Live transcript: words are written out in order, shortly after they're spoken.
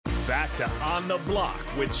back to On the Block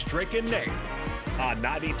with Strick and Nate on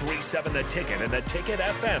 93.7 The Ticket and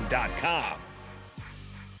theticketfm.com.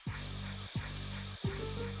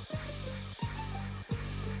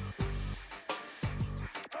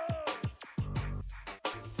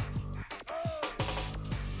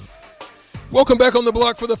 Welcome back on the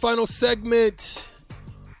block for the final segment.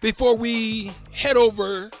 Before we head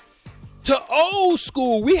over to old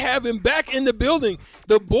school, we have him back in the building.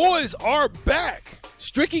 The boys are back.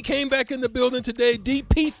 Stricky came back in the building today.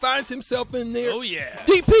 DP finds himself in there. Oh, yeah.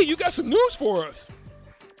 DP, you got some news for us.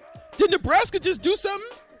 Did Nebraska just do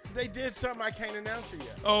something? They did something I can't announce it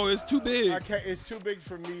yet. Oh, it's too big. It's too big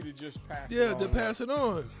for me to just pass it Yeah, on. to pass it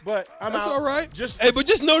on. But That's out. all right. But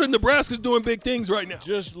just know that Nebraska's doing big things right now.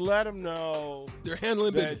 just let them know They're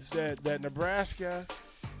handling business. that Nebraska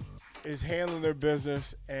is handling their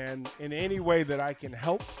business, and in any way that I can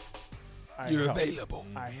help, You're help. available.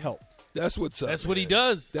 I help. That's what's up. That's what he man.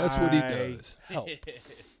 does. That's what he I does. Help.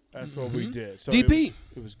 That's what we did. So DP.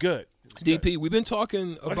 It was good. DP, we've been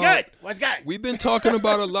talking about. What's good? We've been talking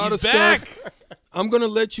about a lot of back. stuff. I'm going to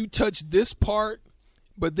let you touch this part,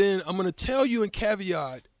 but then I'm going to tell you in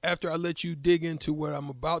caveat after I let you dig into what I'm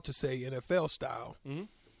about to say NFL style. Mm-hmm.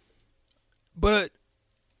 But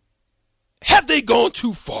have they gone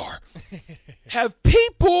too far? Have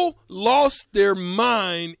people lost their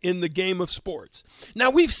mind in the game of sports? Now,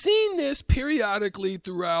 we've seen this periodically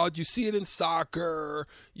throughout. You see it in soccer.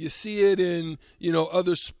 You see it in,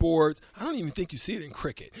 other sports. I don't even think you see it in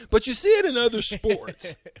cricket, but you see it in other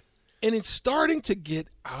sports. And it's starting to get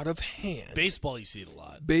out of hand. Baseball, you see it a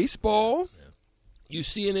lot. Baseball, you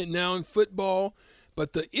seeing it now in football.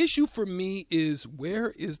 But the issue for me is, where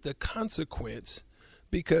is the consequence?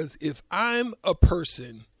 Because if I'm a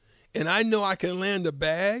person and I know I can land a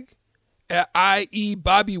bag, i.e.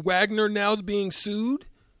 Bobby Wagner now is being sued,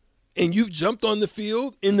 and you've jumped on the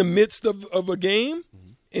field in the midst of a game,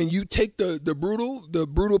 and you take the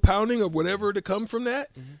brutal pounding of whatever to come from that,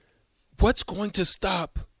 what's going to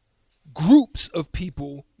stop groups of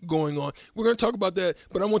people going on? We're going to talk about that,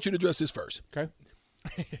 but I want you to address this first. Okay.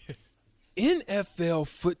 NFL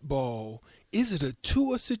football, is it a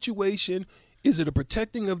Tua situation? Is it a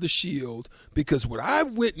protecting of the shield? Because what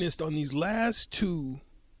I've witnessed on these last few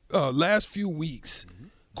weeks,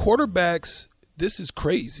 quarterbacks, this is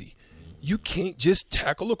crazy. You can't just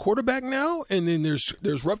tackle a quarterback now, and then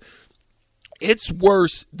there's rough. It's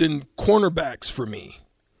worse than cornerbacks for me,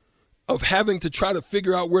 of having to try to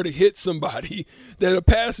figure out where to hit somebody that a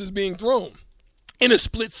pass is being thrown in a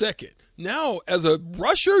split second. Now, as a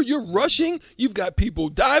rusher, you're rushing. You've got people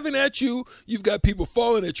diving at you. You've got people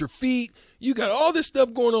falling at your feet. You got all this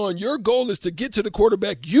stuff going on. Your goal is to get to the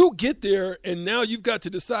quarterback. You get there, and now you've got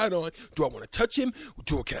to decide on, do I want to touch him?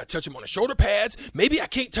 Can I touch him on the shoulder pads? Maybe I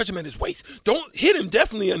can't touch him at his waist. Don't hit him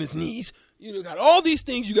definitely on his knees. You got all these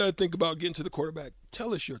things you got to think about getting to the quarterback.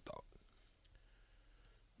 Tell us your thought.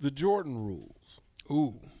 The Jordan rules.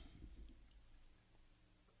 Ooh.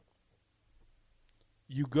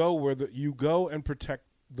 You go and protect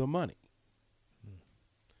the money.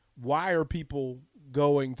 Why are people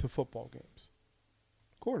going to football games?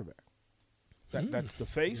 Quarterback. That's the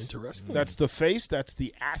face. Interesting. That's the face. That's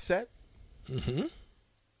the asset. Mm-hmm.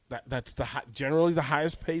 That's generally the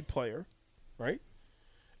highest paid player, right?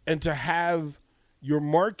 And to have your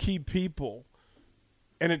marquee people,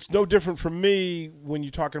 and it's no different from me when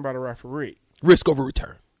you're talking about a referee. Risk over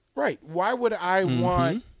return. Right. Why would I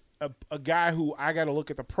want a guy who I got to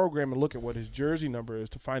look at the program and look at what his jersey number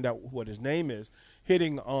is to find out what his name is,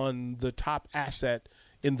 hitting on the top asset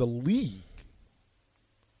in the league?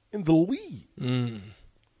 In the league.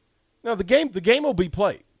 Now the game will be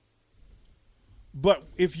played. But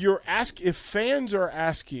if fans are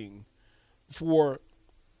asking for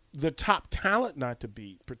the top talent not to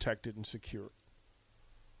be protected and secure,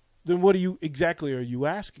 then what are you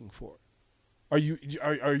asking for? Are you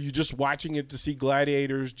just watching it to see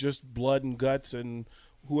gladiators, just blood and guts, and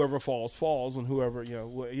whoever falls, and whoever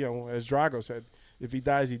as Drago said, if he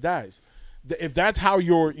dies, he dies. If that's how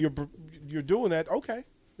you're doing that, okay.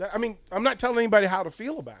 I'm not telling anybody how to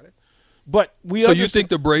feel about it, but you think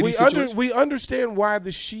the Brady situation? We understand why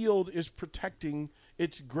the Shield is protecting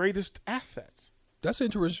its greatest assets. That's an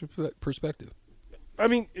interesting perspective.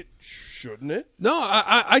 Shouldn't it? No,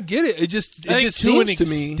 I get it. It just seems to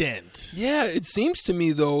me. Yeah, it seems to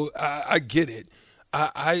me though. I get it.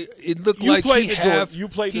 It looked like he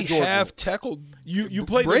half tackled. You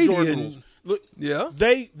played Brady the Jordan rules. Look, yeah,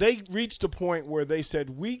 they reached a point where they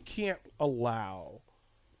said we can't allow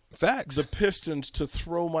facts the Pistons to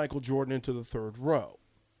throw Michael Jordan into the third row.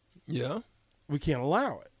 Yeah, we can't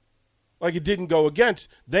allow it. Like, it didn't go against.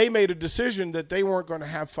 They made a decision that they weren't going to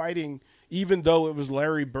have fighting, even though it was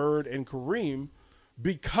Larry Bird and Kareem,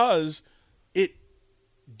 because it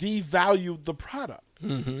devalued the product.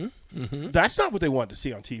 That's not what they wanted to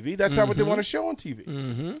see on TV. That's not what they want to show on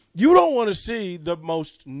TV. You don't want to see the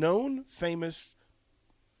most known, famous,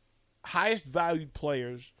 highest valued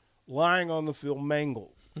players lying on the field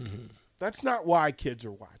mangled. That's not why kids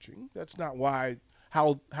are watching. That's not why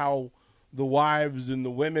how the wives and the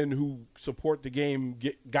women who support the game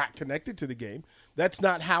got connected to the game. That's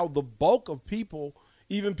not how the bulk of people,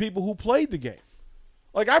 even people who played the game.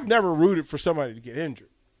 Like, I've never rooted for somebody to get injured.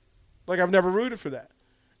 Like, I've never rooted for that.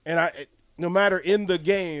 And no matter in the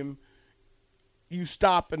game, you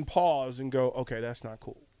stop and pause and go, okay, that's not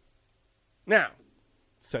cool. Now,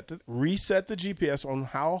 reset the GPS on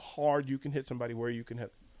how hard you can hit somebody, where you can hit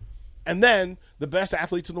them. And then the best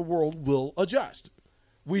athletes in the world will adjust.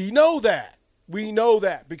 We know that. We know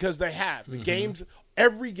that because they have. The games,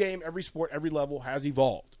 every game, every sport, every level has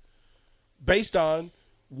evolved based on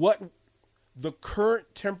what the current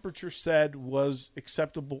temperature said was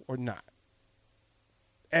acceptable or not.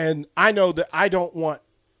 And I know that I don't want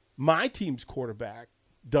my team's quarterback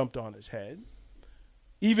dumped on his head,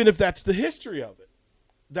 even if that's the history of it.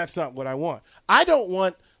 That's not what I want. I don't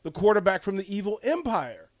want the quarterback from the evil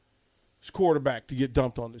empire's quarterback to get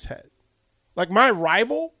dumped on his head. Like, my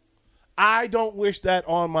rival, I don't wish that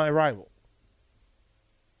on my rival.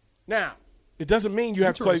 Now, it doesn't mean you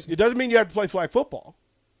have to play. It doesn't mean you have to play flag football.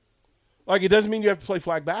 Like, it doesn't mean you have to play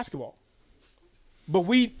flag basketball. But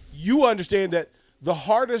you understand that the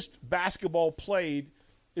hardest basketball played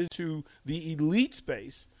is to the elite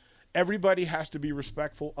space. Everybody has to be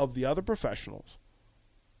respectful of the other professionals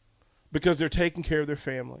because they're taking care of their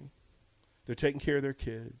family. They're taking care of their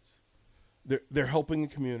kids. They're helping the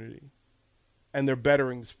community. And they're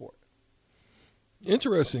bettering the sport.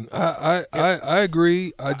 Interesting. I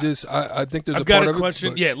agree. I think there's I've a got part a of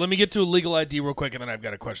question. It, Yeah, let me get to a legal ID real quick, and then I've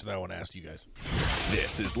got a question that I want to ask you guys.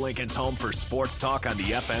 This is Lincoln's home for sports talk on the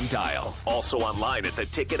FM dial. Also online at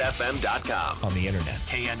theticketfm.com. On the internet.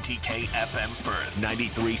 KNTK FM Firth,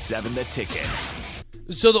 93.7 The Ticket.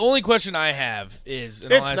 So the only question I have is...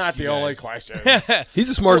 And It's not the only question. he's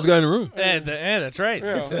the smartest guy in the room. That's right.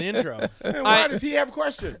 It's the intro. And why does he have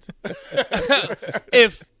questions?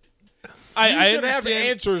 If... I should understand, have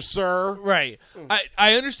answers, sir. Right.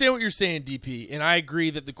 I understand what you're saying, DP, and I agree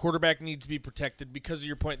that the quarterback needs to be protected because of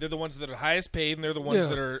your point. They're the ones that are highest paid, and they're the ones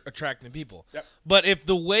that are attracting people. Yep. But if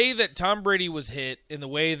the way that Tom Brady was hit and the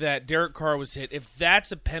way that Derek Carr was hit, if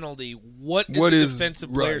that's a penalty, what is a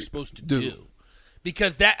defensive player supposed to do?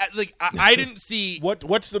 Because that, like, I didn't see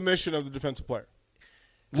What's the mission of the defensive player?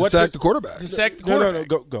 To sack the quarterback. To sack the quarterback.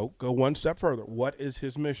 No. Go one step further. What is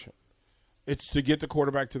his mission? It's to get the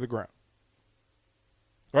quarterback to the ground.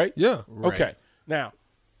 Right? Yeah. Right. Okay. Now,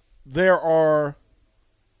 there are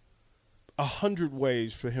 100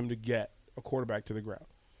 ways for him to get a quarterback to the ground.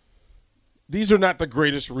 These are not the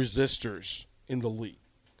greatest resistors in the league.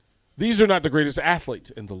 These are not the greatest athletes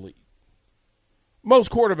in the league. Most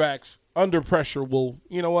quarterbacks under pressure will,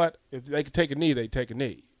 you know what? If they could take a knee, they'd take a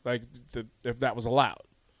knee. Like, if that was allowed.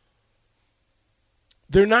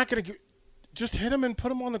 They're not going to just hit him and put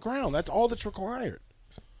him on the ground. That's all that's required.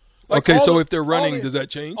 Like, okay, so if they're running, does that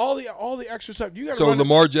change? All the extra stuff you got. So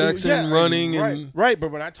Lamar Jackson running right,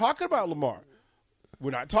 but we're not talking about Lamar.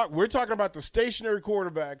 We're talking about the stationary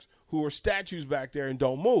quarterbacks who are statues back there and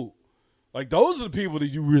don't move. Like, those are the people that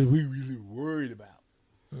you really worried about.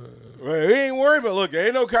 Right, we ain't worried about. Look,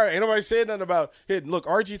 ain't nobody saying nothing about hitting. Look,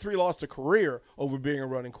 RG3 lost a career over being a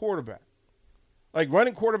running quarterback. Like,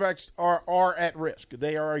 running quarterbacks are at risk.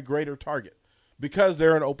 They are a greater target because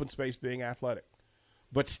they're in open space being athletic.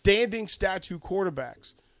 But standing statue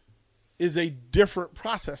quarterbacks is a different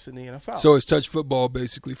process in the NFL. So it's touch football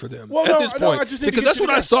basically for them at this point. Because that's what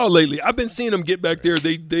I saw lately. I've been seeing them get back there.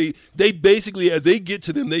 They basically, as they get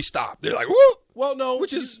to them, they stop. They're like, woo! Well, no.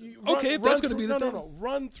 Which is, okay, if that's going to be the thing. No.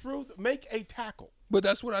 Run through. Make a tackle. But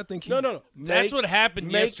that's what I think he... No. That's what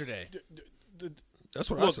happened yesterday.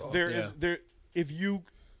 That's what I saw. If you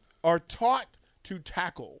are taught to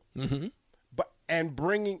tackle, and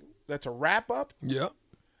bringing... That's a wrap-up. Yeah.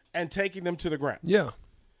 And taking them to the ground. Yeah.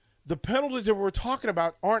 The penalties that we're talking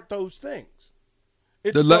about aren't those things.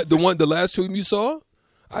 The last two you saw,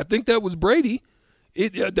 I think that was Brady.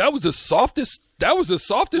 That was the softest. That was the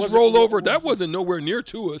softest rollover. That wasn't nowhere near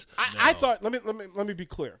to us. I thought. Let me be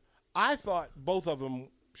clear. I thought both of them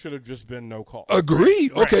should have just been no call.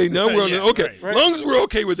 Agreed. Right. Okay, now we're on the okay. Right. Long as we're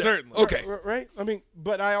okay with that. Certainly. Okay. Right? I mean,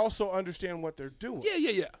 but I also understand what they're doing.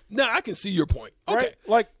 Yeah. Now I can see your point. Okay. Right?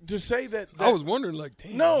 Like to say that I was wondering, like,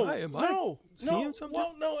 damn, am I seeing something?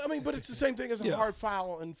 Well, no. I mean, but it's the same thing as a hard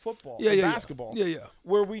foul in football, basketball. Yeah.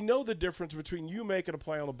 Where we know the difference between you making a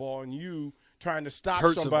play on the ball and you trying to stop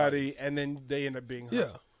Hurt somebody, and then they end up being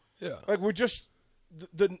hurt. Yeah. Like we're just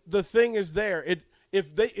the thing is there.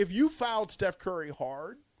 If you fouled Steph Curry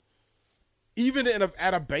hard, even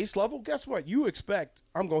at a base level, guess what? You expect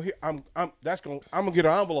I'm gonna get an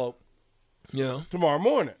envelope. Yeah. Tomorrow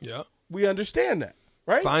morning. Yeah. We understand that,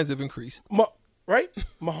 right? Fines have increased. Right?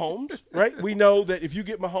 Mahomes, right? We know that if you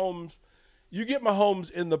get Mahomes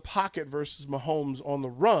in the pocket versus Mahomes on the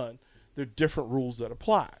run, there are different rules that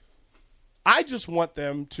apply. I just want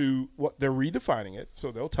them to they're redefining it,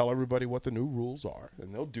 so they'll tell everybody what the new rules are,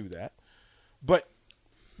 and they'll do that. But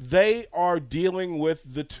they are dealing with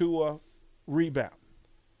the Tua rebound,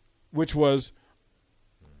 which was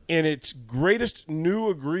in its greatest new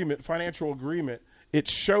agreement, financial agreement. It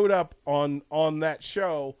showed up on that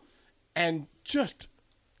show and just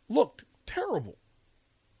looked terrible.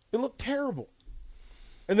 It looked terrible.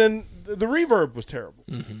 And then the reverb was terrible.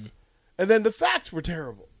 Mm-hmm. And then the facts were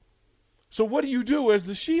terrible. So what do you do as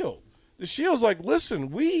the Shield? The Shield's like,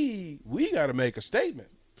 listen, we got to make a statement.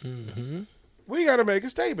 Mm-hmm. We got to make a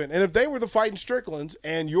statement. And if they were the Fighting Stricklands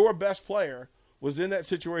and your best player was in that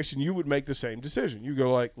situation, you would make the same decision. You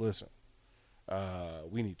go like, listen,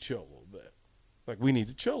 we need to chill a little bit. Like, we need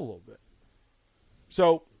to chill a little bit.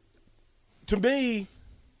 So, to me,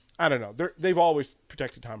 I don't know. They've always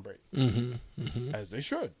protected Tom Brady. Mm-hmm. Mm-hmm. As they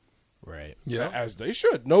should. Right. Yeah. As they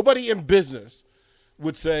should. Nobody in business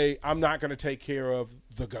would say, I'm not going to take care of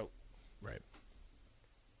the GOAT. Right.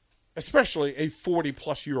 Especially a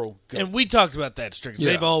 40-plus-year-old GOAT. And we talked about that, Strickland.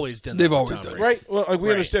 Yeah. They've always done that. They've always done it. Right? Well, like, we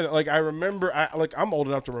understand it. Like, I remember, I'm old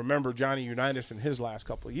enough to remember Johnny Unitas in his last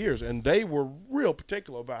couple of years, and they were real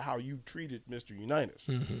particular about how you treated Mr. Unitas.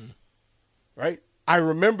 Mm-hmm. Right? I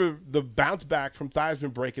remember the bounce back from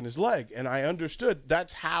Theismann breaking his leg, and I understood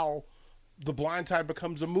that's how The Blind Side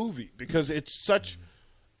becomes a movie, because it's such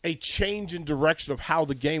a change in direction of how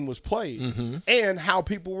the game was played and how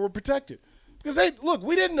people were protected. Because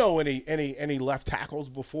we didn't know any left tackles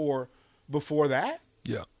before that.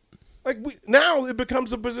 Yeah. Like now it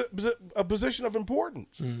becomes a position of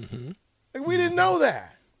importance. Mm-hmm. Like we didn't know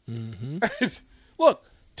that. Mm-hmm. Look,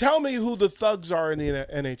 tell me who the thugs are in the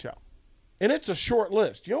NHL, and it's a short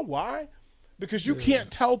list. You know why? Because you can't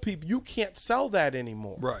tell people, you can't sell that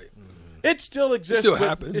anymore. Right. It still exists. It still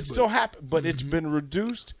happens. It still happens, but it's been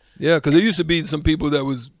reduced. Yeah, because there used to be some people that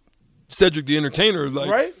was Cedric the Entertainer,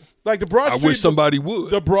 like right, like the Broad Street. I wish somebody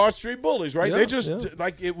would. The Broad Street Bullies, right? Yeah, They just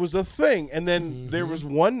like it was a thing, and then there was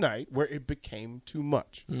one night where it became too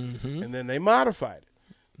much, and then they modified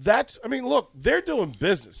it. Look, they're doing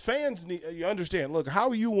business. Fans need you understand. Look,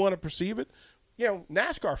 how you want to perceive it. You know,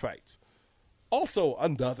 NASCAR fights. Also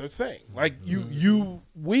another thing. Like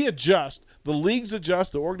we adjust, the leagues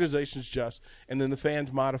adjust, the organizations adjust, and then the fans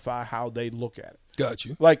modify how they look at it. Got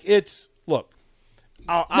you. Like I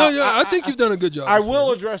think you've done a good job. I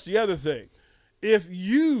will address the other thing. If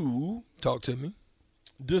you talk to me,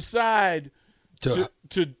 decide to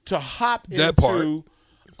hop that into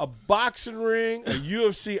a boxing ring, a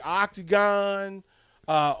UFC octagon,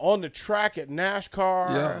 on the track at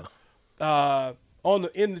NASCAR,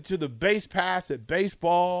 into the base paths at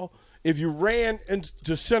baseball, if you ran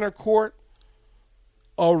into center court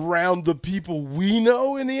around the people we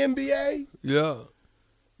know in the NBA,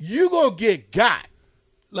 you gonna get got.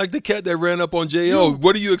 Like the cat that ran up on J.O.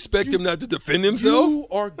 What do you expect him not to defend himself? You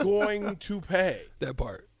are going to pay. That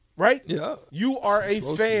part. Right? Yeah. You are a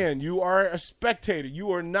fan. You are a spectator.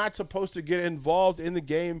 You are not supposed to get involved in the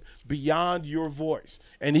game beyond your voice.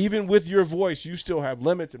 And even with your voice, you still have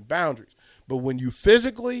limits and boundaries. But when you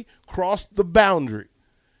physically cross the boundary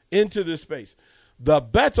into this space, the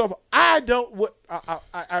bets of I'll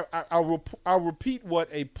repeat what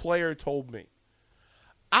a player told me.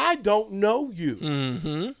 I don't know you.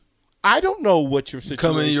 Mm-hmm. I don't know what your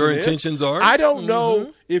situation is. Your intentions are. I don't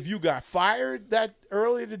know if you got fired that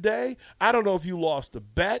earlier today. I don't know if you lost a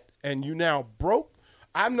bet and you now broke.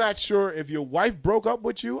 I'm not sure if your wife broke up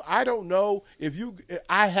with you. I don't know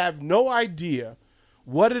I have no idea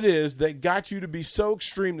what it is that got you to be so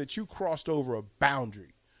extreme that you crossed over a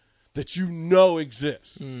boundary that you know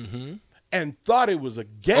exists and thought it was a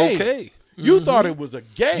game. Okay. You thought it was a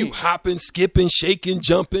game. You hopping, skipping, shaking,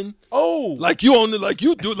 jumping. Oh, No. Like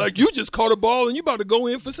you just caught a ball and you about to go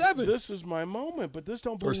in for 7. This is my moment, but this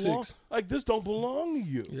don't belong. Or 6. Like this don't belong to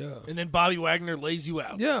you. Yeah. And then Bobby Wagner lays you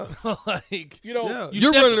out. Yeah. Like you're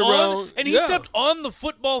running around, and he stepped on the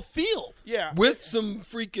football field. Yeah. With some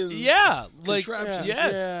freaking contraptions.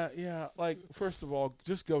 Yeah. Like first of all,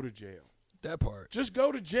 just go to jail. That part. Just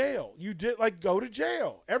go to jail. You did go to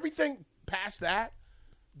jail. Everything past that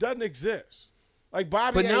doesn't exist. Like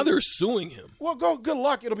Bobby. But now they're suing him. Well, good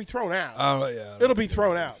luck. It'll be thrown out. Oh yeah. It'll be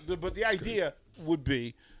thrown out. But the idea would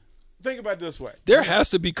be, think about it this way. There has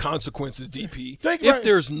to be consequences, DP. If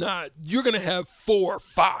there's not, you're going to have 4 or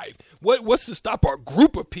 5. What's to stop our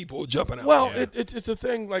group of people jumping out? Well, it's a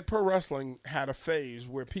thing like pro wrestling had a phase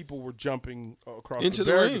where people were jumping across into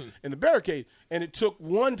the ring in the barricade, and it took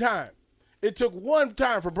one time. It took one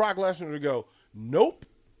time for Brock Lesnar to go, nope,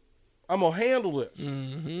 I'm going to handle this.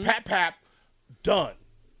 Mm-hmm. Pap, done.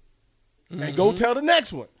 Mm-hmm. And go tell the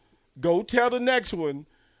next one. Go tell the next one,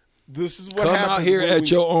 this is what happens. Come out here at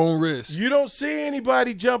your own risk. You don't see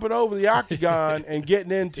anybody jumping over the octagon and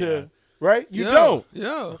getting into, right? You don't.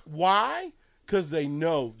 Yeah. Why? Because they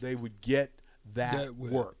know they would get that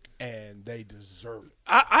work, and they deserve it.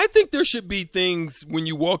 I think there should be things when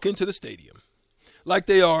you walk into the stadium. Like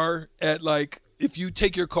they are at if you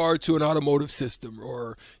take your car to an automotive system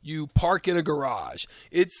or you park in a garage,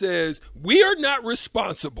 it says, we are not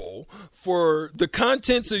responsible for the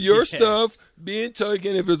contents of your stuff being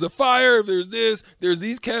taken. If there's a fire, if there's there's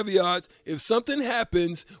these caveats. If something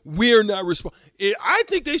happens, we're not responsible. I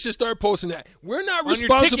think they should start posting that. We're not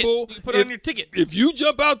responsible. You put it on your ticket. If you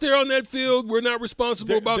jump out there on that field, we're not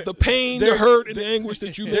responsible about the pain, the hurt, and the anguish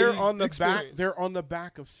that you they're on the experience. back. They're on the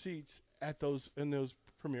back of seats in those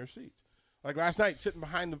premier seats. Like last night, sitting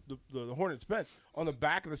behind the Hornets bench, on the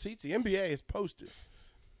back of the seats, the NBA has posted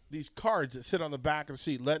these cards that sit on the back of the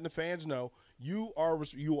seat, letting the fans know you are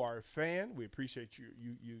a fan. We appreciate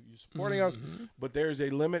you supporting us, but there is a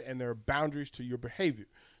limit and there are boundaries to your behavior.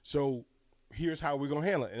 So here's how we're going to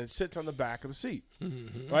handle it. And it sits on the back of the seat,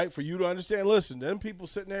 right? For you to understand, listen, them people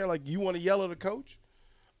sitting there like you want to yell at a coach,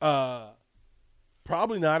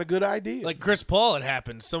 probably not a good idea. Like Chris Paul, it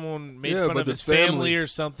happened. Someone made fun of his family or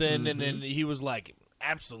something, and then he was like,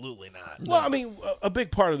 absolutely not. Well, I mean, a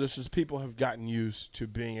big part of this is people have gotten used to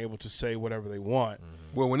being able to say whatever they want.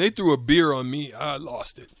 Well, when they threw a beer on me, I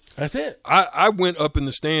lost it. That's it. I went up in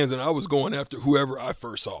the stands, and I was going after whoever I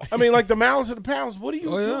first saw. I mean, like the Malice of the Palace, what are you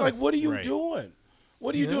doing? Like, what are you doing?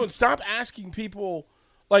 What are you doing? Stop asking people,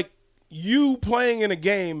 like, you playing in a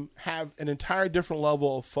game have an entire different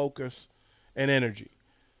level of focus and energy.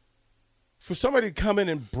 For somebody to come in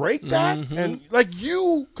and break that, and like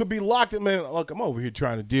you could be locked in, man, look, I'm over here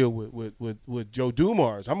trying to deal with Joe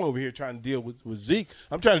Dumars. I'm over here trying to deal with Zeke.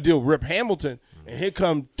 I'm trying to deal with Rip Hamilton. And here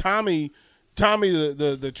come Tommy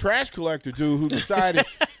the trash collector dude who decided,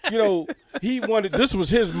 this was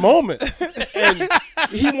his moment. And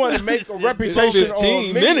he wanted to make a reputation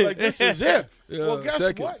on me. Like, this is it. Well,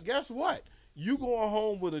 guess what? You going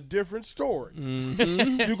home with a different story.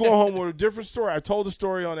 You going home with a different story. I told the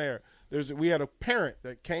story on air. We had a parent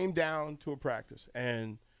that came down to a practice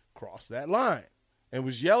and crossed that line and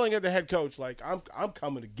was yelling at the head coach like, I'm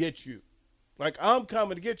coming to get you. Like, I'm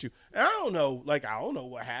coming to get you. And I don't know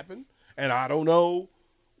what happened. And I don't know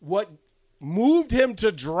what moved him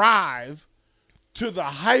to drive to the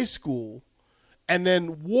high school and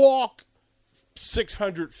then walk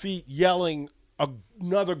 600 feet yelling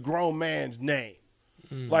another grown man's name.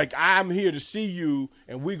 Like, I'm here to see you,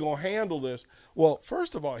 and we're going to handle this. Well,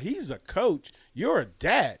 first of all, he's a coach. You're a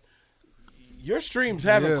dad. Your streams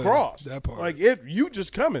haven't crossed. That part. Like, you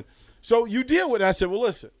just coming. So you deal with it. I said, well,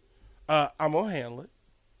 listen, I'm going to handle it,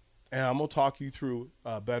 and I'm going to talk you through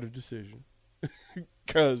a better decision.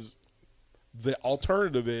 Because the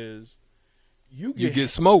alternative is you get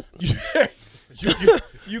smoked.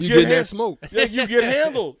 you get that smoke. Yeah, you get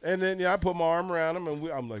handled. And then I put my arm around him, and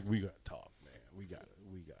I'm like, we got to talk, man. We got to talk.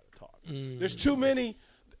 There's too many.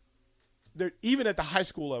 Even at the high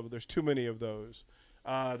school level, there's too many of those.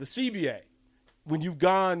 The CBA, when you've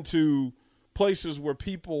gone to places where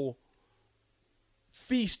people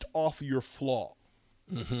feast off your flaw,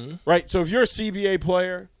 right? So if you're a CBA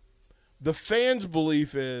player, the fans'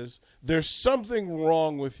 belief is there's something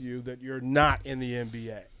wrong with you that you're not in the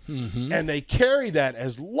NBA. And they carry that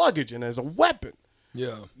as luggage and as a weapon.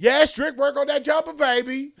 Yeah, strict work on that jumper,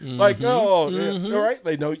 baby. Like, all right.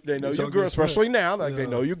 They know your girl, especially now. Like, they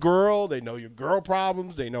know your girl. They know your girl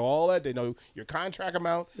problems. They know all that. They know your contract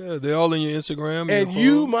amount. Yeah, they're all in your Instagram. And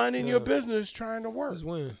you minding your business trying to work.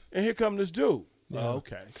 And here come this dude. Yeah.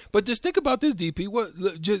 Okay. But just think about this, DP. What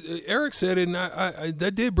Eric said, and I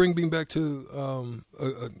that did bring me back to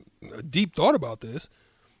a deep thought about this.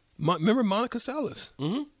 Remember Monica Seles?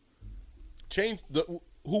 Mm-hmm.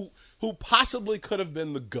 Who possibly could have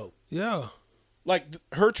been the GOAT. Yeah. Like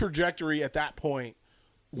her trajectory at that point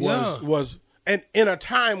was and in a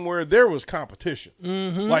time where there was competition.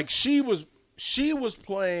 Mm-hmm. Like she was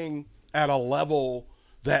playing at a level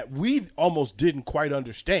that we almost didn't quite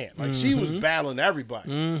understand. Like she was battling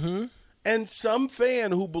everybody. Mm-hmm. And some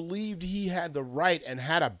fan who believed he had the right and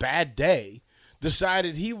had a bad day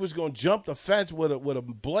decided he was going to jump the fence with a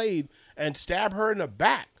blade and stab her in the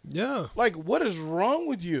back. Yeah. Like, what is wrong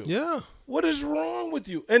with you? Yeah. What is wrong with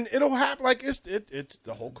you? And it'll happen. Like it's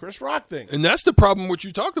the whole Chris Rock thing. And that's the problem. What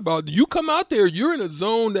you talked about. You come out there, you're in a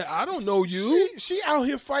zone that I don't know you. She out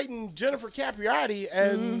here fighting Jennifer Capriati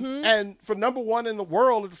and for #1 in the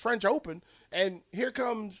world at the French Open. And here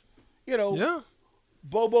comes,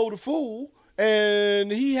 Bobo the Fool,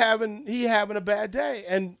 and he having a bad day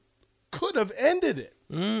and could have ended it.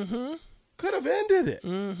 Mm-hmm. Could have ended it.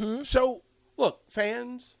 Mm-hmm. So look,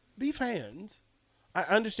 fans, be fans. I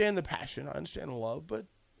understand the passion. I understand the love, but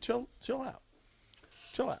chill out.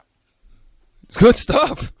 Chill out. It's good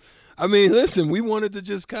stuff. I mean, listen, we wanted to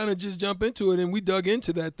just kind of jump into it, and we dug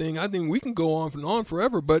into that thing. I think we can go on and on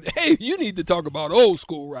forever, but hey, you need to talk about old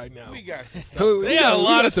school right now. We got some stuff. We got a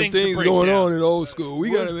lot of things going on in old school.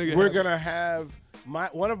 We're going to have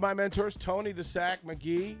one of my mentors, Tony the Sack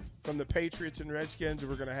McGee from the Patriots and Redskins, and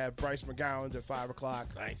we're going to have Bryce McGowan at 5 o'clock.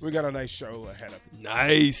 Nice. We got a nice show ahead of you.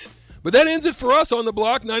 Nice. But that ends it for us on the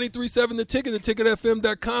block. 93.7 The Ticket,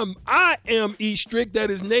 theticketfm.com. I am E. Strick. That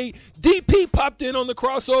is Nate. DP popped in on the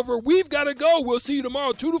crossover. We've got to go. We'll see you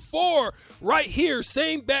tomorrow, 2 to 4, right here.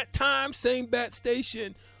 Same bat time, same bat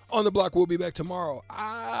station on the block. We'll be back tomorrow.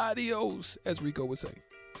 Adios, as Rico would say.